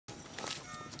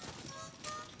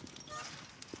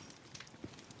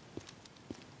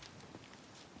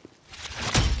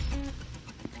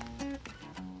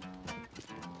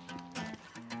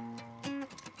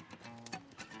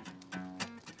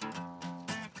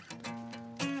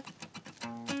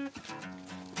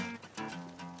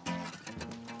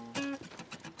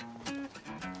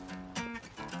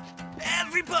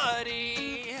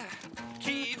Everybody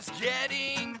keeps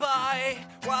getting by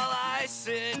while I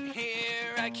sit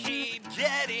here, I keep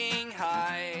getting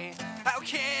high. How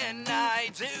can I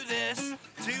do this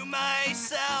to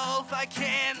myself? I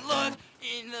can't look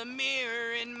in the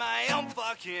mirror in my own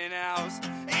fucking house.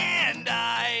 And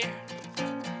I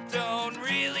don't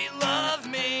really love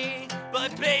me,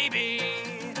 but baby,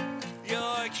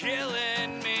 you're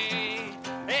killing me.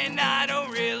 And I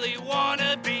don't really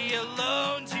wanna be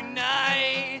alone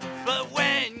tonight, but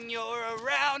when you're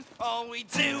around, all we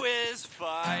do is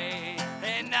fight.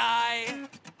 And I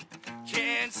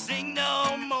can't sing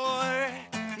no more.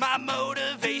 My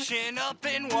motivation up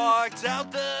and walked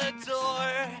out the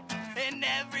door. And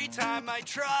every time I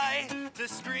try to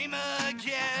scream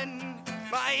again,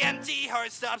 my empty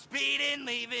heart stops beating,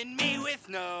 leaving me with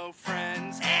no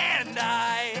friends. And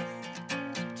I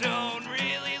don't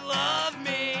really love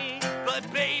me,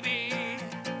 but baby,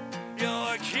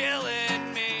 you're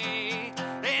killing me.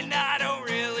 And I don't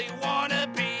really wanna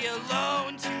be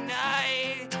alone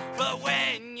tonight, but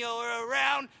when you're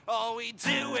around, all we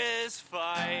do is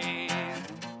fight.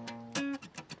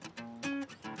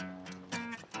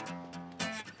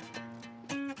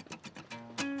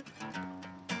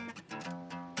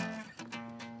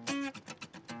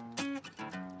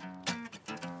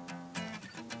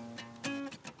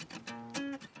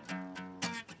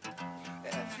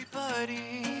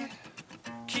 Everybody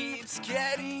keeps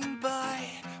getting by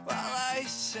while I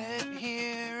sit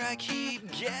here, I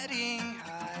keep getting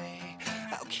high.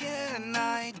 How can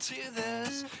I do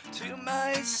this to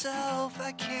myself?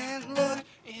 I can't look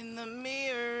in the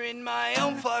mirror in my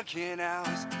own fucking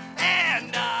house.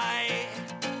 And I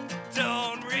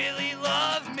don't really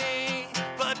love me,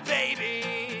 but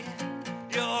baby,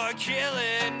 you're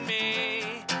killing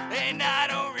me. And I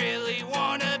don't really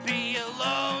wanna be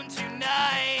alone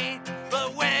tonight,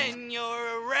 but when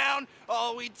you're around,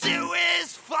 all we do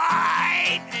is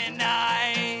fight. And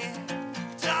I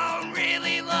don't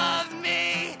really love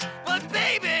me, but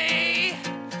baby,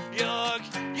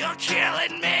 you're killing